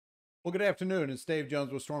Well, good afternoon. It's Dave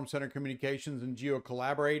Jones with Storm Center Communications and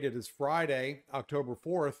GeoCollaborate. It is Friday, October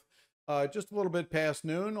 4th, just a little bit past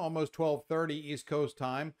noon, almost 12:30 East Coast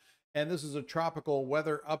time. And this is a tropical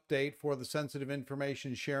weather update for the sensitive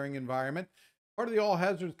information sharing environment, part of the All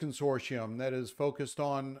Hazards Consortium that is focused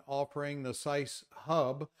on offering the SISE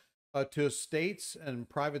hub to states and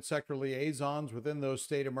private sector liaisons within those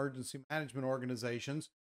state emergency management organizations,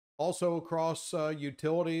 also across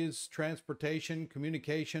utilities, transportation,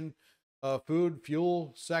 communication, food,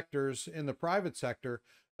 fuel sectors in the private sector,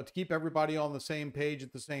 to keep everybody on the same page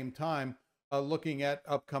at the same time, looking at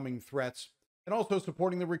upcoming threats and also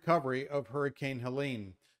supporting the recovery of Hurricane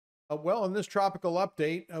Helene. Well, in this tropical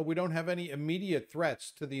update, we don't have any immediate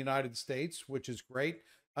threats to the United States, which is great.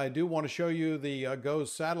 I do want to show you the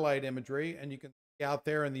GOES satellite imagery, and you can see out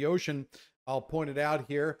there in the ocean. I'll point it out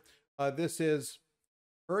here. This is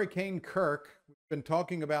Hurricane Kirk. We've been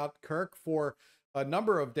talking about Kirk for a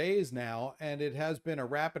number of days now, and it has been a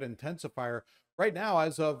rapid intensifier. Right now,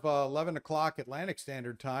 as of 11 o'clock Atlantic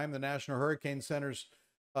Standard Time, the National Hurricane Center's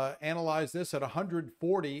analyzed this at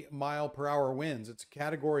 140 mile per hour winds. It's a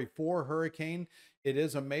Category 4 hurricane. It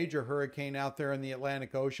is a major hurricane out there in the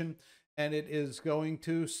Atlantic Ocean, and it is going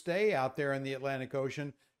to stay out there in the Atlantic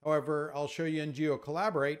Ocean. However, I'll show you in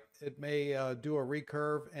GeoCollaborate, it may do a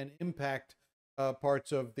recurve and impact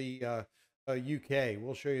parts of the UK.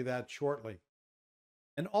 We'll show you that shortly.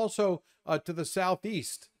 And also to the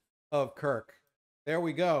southeast of Kirk. There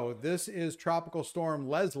we go. This is Tropical Storm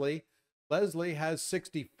Leslie. Leslie has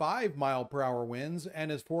 65 mile per hour winds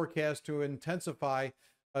and is forecast to intensify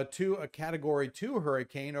to a Category 2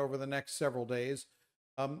 hurricane over the next several days.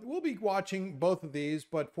 We'll be watching both of these,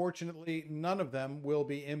 but fortunately, none of them will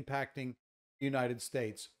be impacting the United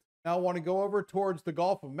States. Now, I want to go over towards the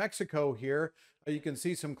Gulf of Mexico here. You can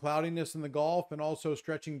see some cloudiness in the Gulf and also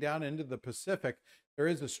stretching down into the Pacific. There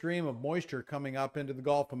is a stream of moisture coming up into the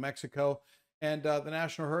Gulf of Mexico, and the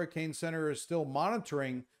National Hurricane Center is still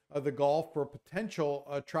monitoring the Gulf for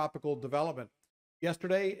potential tropical development.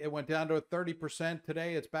 Yesterday, it went down to 30%.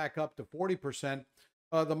 Today, it's back up to 40%.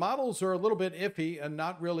 The models are a little bit iffy and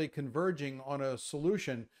not really converging on a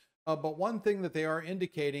solution. But one thing that they are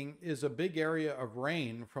indicating is a big area of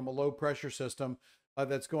rain from a low pressure system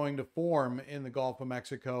that's going to form in the Gulf of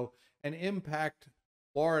Mexico and impact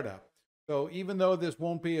Florida. So even though this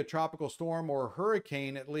won't be a tropical storm or a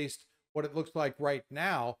hurricane, at least what it looks like right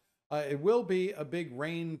now, it will be a big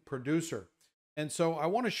rain producer. And so I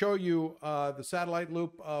want to show you the satellite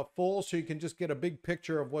loop full so you can just get a big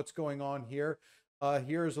picture of what's going on here.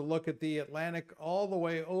 Here's a look at the Atlantic all the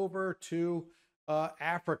way over to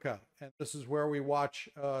Africa. And this is where we watch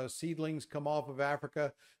seedlings come off of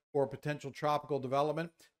Africa for potential tropical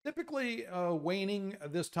development. Typically waning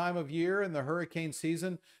this time of year in the hurricane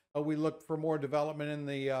season, we look for more development in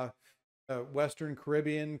the Western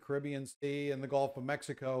Caribbean, Caribbean Sea, and the Gulf of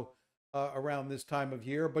Mexico around this time of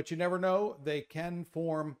year. But you never know, they can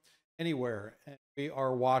form anywhere, and we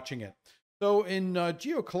are watching it. So in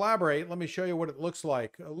GeoCollaborate, let me show you what it looks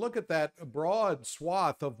like. Look at that broad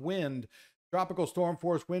swath of wind, tropical storm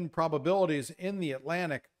force wind probabilities in the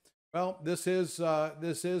Atlantic. Well, this is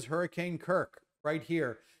Hurricane Kirk right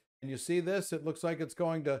here. And you see this? It looks like it's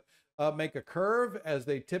going to make a curve, as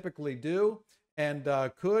they typically do, and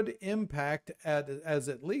could impact as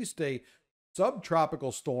at least a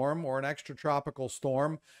subtropical storm or an extratropical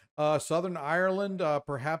storm. Southern Ireland,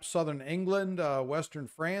 perhaps southern England, western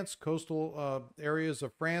France, coastal areas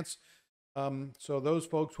of France. So those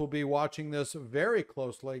folks will be watching this very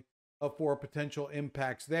closely for potential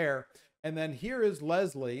impacts there. And then here is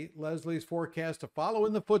Leslie. Leslie's forecast to follow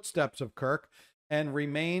in the footsteps of Kirk and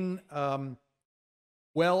remain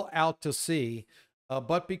well out to sea,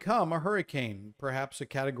 but become a hurricane, perhaps a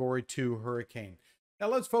Category 2 hurricane. Now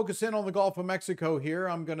let's focus in on the Gulf of Mexico here.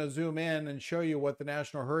 I'm going to zoom in and show you what the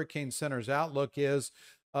National Hurricane Center's outlook is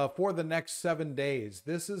for the next 7 days.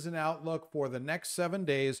 This is an outlook for the next 7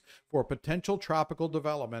 days for potential tropical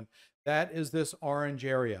development. That is this orange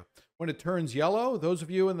area. When it turns yellow, those of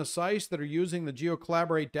you in the SISE that are using the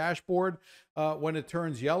GeoCollaborate dashboard, when it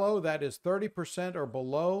turns yellow, that is 30% or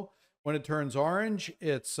below. When it turns orange,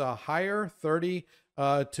 it's higher, 30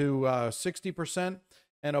 to 60%.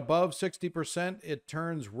 And above 60%, it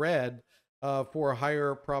turns red for a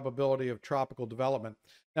higher probability of tropical development.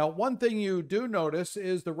 Now, one thing you do notice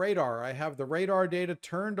is the radar. I have the radar data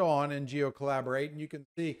turned on in GeoCollaborate, and you can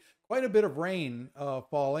see quite a bit of rain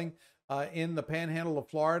falling in the panhandle of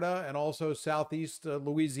Florida and also southeast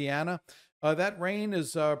Louisiana. That rain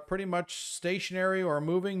is pretty much stationary or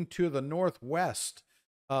moving to the northwest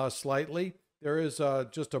slightly. There is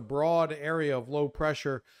just a broad area of low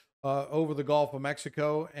pressure over the Gulf of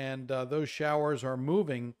Mexico, and those showers are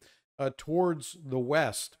moving towards the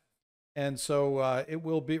west. And so it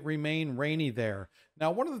will remain rainy there.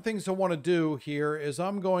 Now, one of the things I want to do here is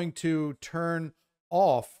I'm going to turn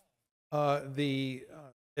off the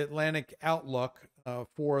Atlantic outlook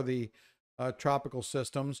for the tropical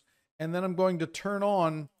systems, and then I'm going to turn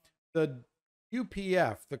on the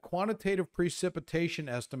QPF, the quantitative precipitation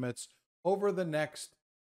estimates over the next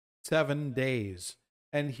 7 days.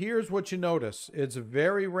 And here's what you notice. It's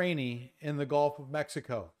very rainy in the Gulf of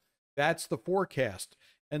Mexico. That's the forecast.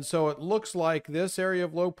 And so it looks like this area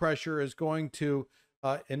of low pressure is going to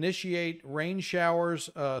initiate rain showers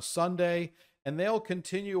Sunday, and they'll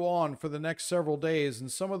continue on for the next several days, and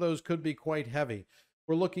some of those could be quite heavy.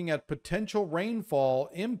 We're looking at potential rainfall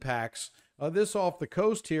impacts. This off the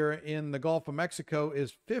coast here in the Gulf of Mexico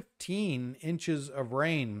is 15 inches of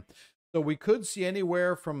rain. So we could see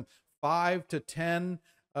anywhere from 5 to 10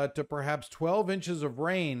 to perhaps 12 inches of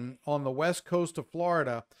rain on the west coast of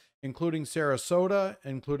Florida, including Sarasota,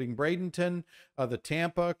 including Bradenton, the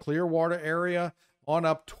Tampa, Clearwater area, on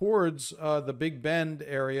up towards the Big Bend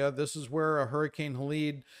area. This is where Hurricane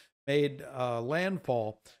Helene made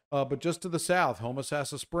landfall. But just to the south,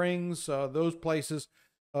 Homosassa Springs, those places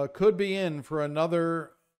could be in for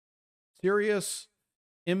another serious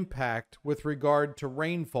impact with regard to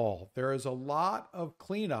rainfall. There is a lot of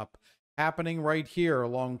cleanup happening right here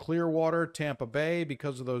along Clearwater, Tampa Bay,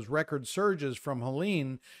 because of those record surges from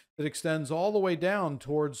Helene that extends all the way down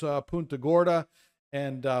towards Punta Gorda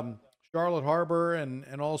and Charlotte Harbor,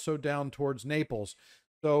 and also down towards Naples.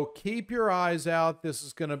 So keep your eyes out. This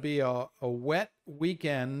is going to be a wet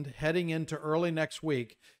weekend heading into early next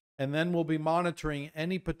week, and then we'll be monitoring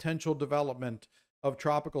any potential development of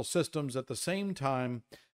tropical systems at the same time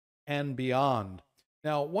and beyond.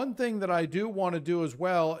 Now, one thing that I do want to do as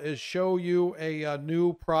well is show you a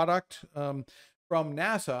new product from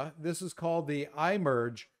NASA. This is called the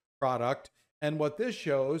iMerge product, and what this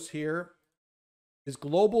shows here is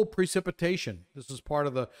global precipitation. This is part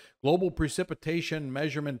of the Global Precipitation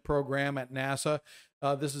Measurement Program at NASA.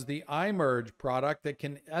 This is the iMerge product that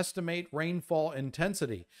can estimate rainfall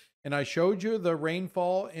intensity. And I showed you the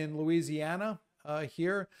rainfall in Louisiana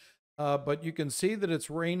here, but you can see that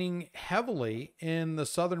it's raining heavily in the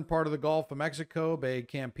southern part of the Gulf of Mexico, Bay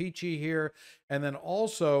Campeche here, and then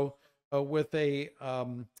also with a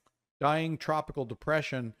dying tropical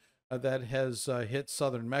depression that has hit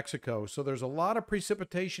southern Mexico. So there's a lot of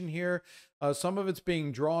precipitation here. Some of it's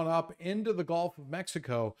being drawn up into the Gulf of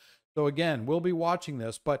Mexico. So again, we'll be watching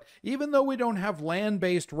this. But even though we don't have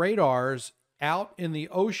land-based radars out in the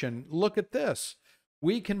ocean, look at this.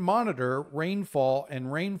 We can monitor rainfall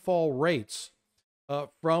and rainfall rates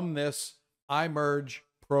from this iMerge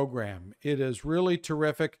program. It is really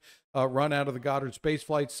terrific, run out of the Goddard Space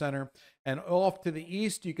Flight Center. And off to the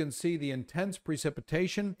east, you can see the intense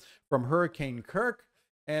precipitation from Hurricane Kirk.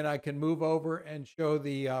 And I can move over and show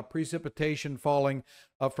the precipitation falling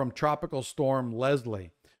from Tropical Storm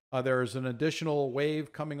Leslie. There is an additional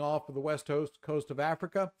wave coming off of the west coast of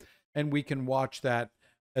Africa, and we can watch that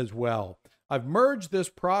as well. I've merged this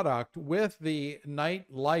product with the night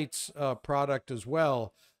lights product as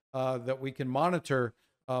well, that we can monitor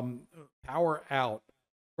power out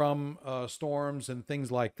from storms and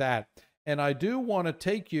things like that. And I do want to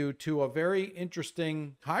take you to a very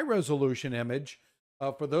interesting high-resolution image.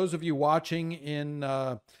 For those of you watching in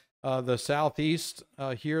the southeast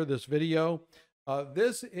here, this video,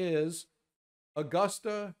 this is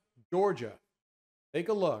Augusta, Georgia. Take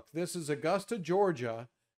a look. This is Augusta, Georgia,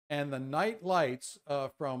 and the night lights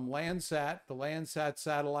from Landsat, the Landsat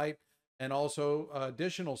satellite, and also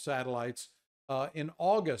additional satellites in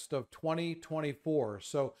August of 2024.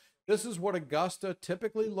 So this is what Augusta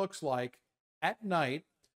typically looks like at night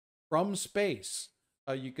from space.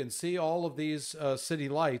 You can see all of these city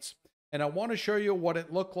lights, and I want to show you what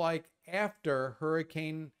it looked like after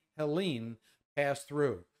Hurricane Helene passed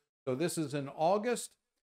through. So this is in August,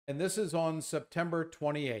 and this is on September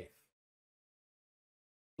 28th.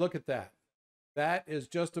 Look at that. That is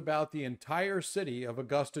just about the entire city of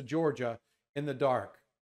Augusta, Georgia in the dark.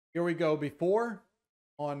 Here we go before,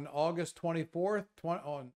 on August 24th,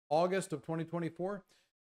 on August of 2024,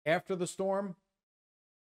 after the storm,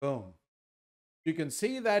 boom. You can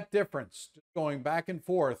see that difference just going back and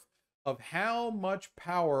forth of how much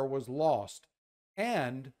power was lost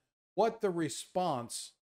and what the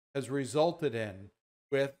response has resulted in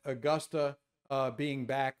with Augusta being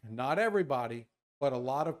back. Not everybody, but a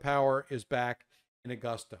lot of power is back in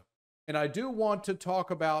Augusta. And I do want to talk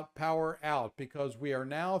about power out because we are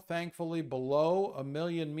now thankfully below 1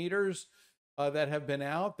 million meters. that have been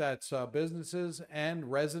out. That's businesses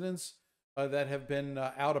and residents that have been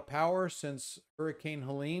out of power since Hurricane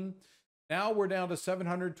Helene. Now we're down to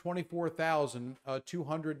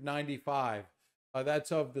 724,295.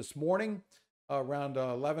 That's of this morning, around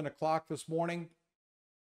 11 o'clock this morning.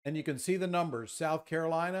 And you can see the numbers. South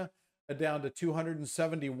Carolina down to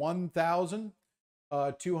 271,000,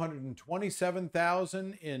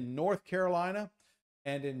 227,000 in North Carolina,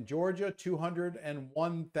 and in Georgia,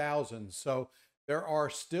 201,000. So there are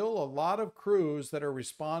still a lot of crews that are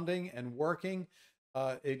responding and working.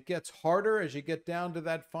 It gets harder as you get down to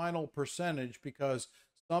that final percentage because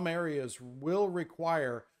some areas will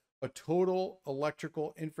require a total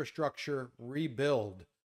electrical infrastructure rebuild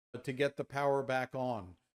to get the power back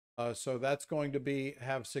on. So that's going to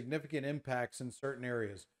have significant impacts in certain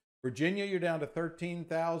areas. Virginia, you're down to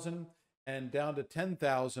 13,000 and down to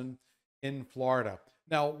 10,000 in Florida.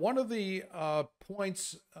 Now, one of the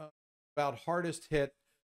points about hardest hit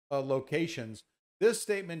locations, this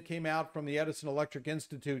statement came out from the Edison Electric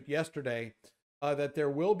Institute yesterday that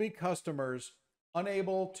there will be customers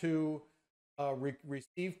unable to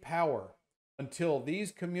receive power until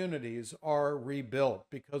these communities are rebuilt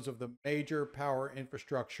because of the major power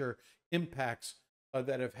infrastructure impacts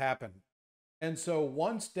that have happened. And so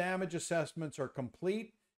once damage assessments are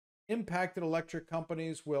complete, impacted electric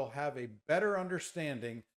companies will have a better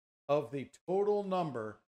understanding of the total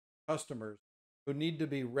number of customers who need to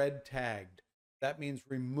be red tagged. That means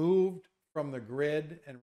removed from the grid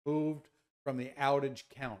and removed from the outage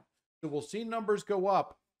count. So we'll see numbers go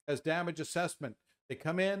up as damage assessment. They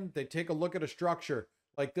come in, they take a look at a structure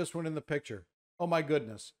like this one in the picture. Oh my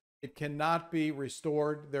goodness, it cannot be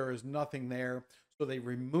restored. There is nothing there. So they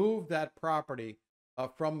remove that property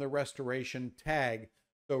from the restoration tag.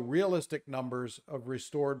 So realistic numbers of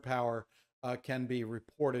restored power can be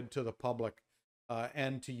reported to the public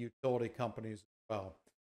and to utility companies as well.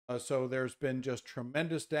 So there's been just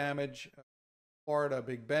tremendous damage, Florida,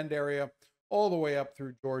 Big Bend area, all the way up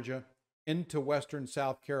through Georgia, into western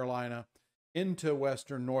South Carolina, into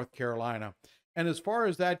western North Carolina. And as far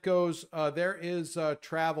as that goes, there is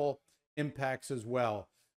travel impacts as well.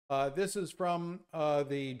 This is from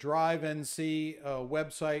the Drive NC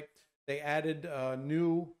website. They added a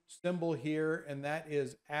new symbol here, and that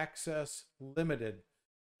is access limited,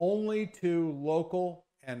 only to local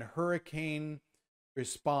and hurricane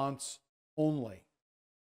response only.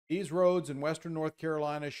 These roads in western North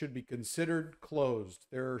Carolina should be considered closed.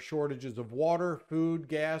 There are shortages of water, food,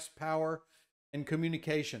 gas, power, and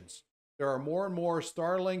communications. There are more and more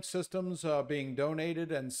Starlink systems being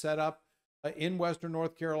donated and set up in western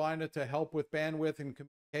North Carolina to help with bandwidth and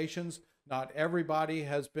communications. Not everybody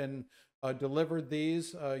has been delivered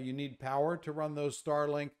these. You need power to run those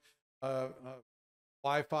Starlink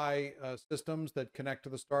Wi-Fi systems that connect to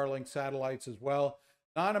the Starlink satellites as well.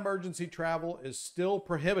 Non-emergency travel is still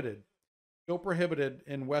prohibited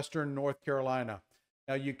in western North Carolina.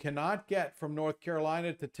 Now, you cannot get from North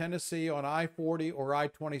Carolina to Tennessee on I-40 or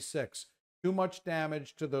I-26. Too much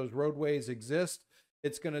damage to those roadways exists.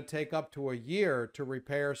 It's going to take up to a year to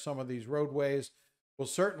repair some of these roadways. We'll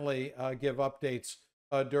certainly give updates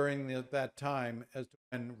during that time as to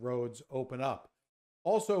when roads open up.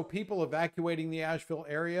 Also, people evacuating the Asheville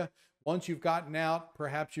area. Once you've gotten out,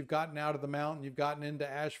 perhaps you've gotten out of the mountain, you've gotten into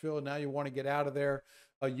Asheville, and now you want to get out of there,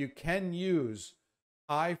 you can use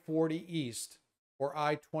I-40 East or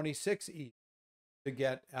I-26 East to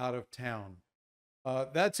get out of town.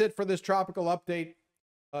 That's it for this tropical update.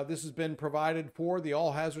 This has been provided for the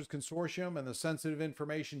All Hazards Consortium and the Sensitive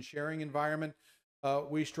Information Sharing Environment.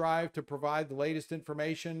 We strive to provide the latest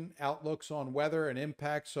information, outlooks on weather and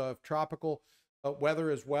impacts of tropical weather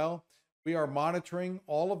as well. We are monitoring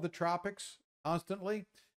all of the tropics constantly,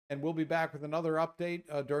 and we'll be back with another update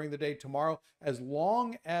during the day tomorrow. As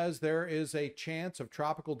long as there is a chance of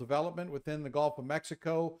tropical development within the Gulf of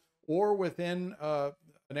Mexico or within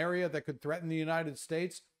an area that could threaten the United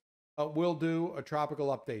States, we'll do a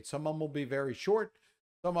tropical update. Some of them will be very short.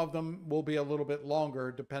 Some of them will be a little bit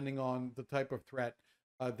longer, depending on the type of threat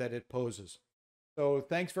that it poses. So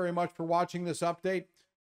thanks very much for watching this update.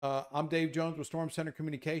 I'm Dave Jones with Storm Center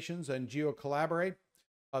Communications and GeoCollaborate.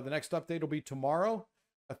 The next update will be tomorrow.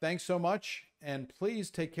 Thanks so much, and please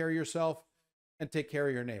take care of yourself and take care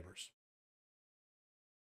of your neighbors.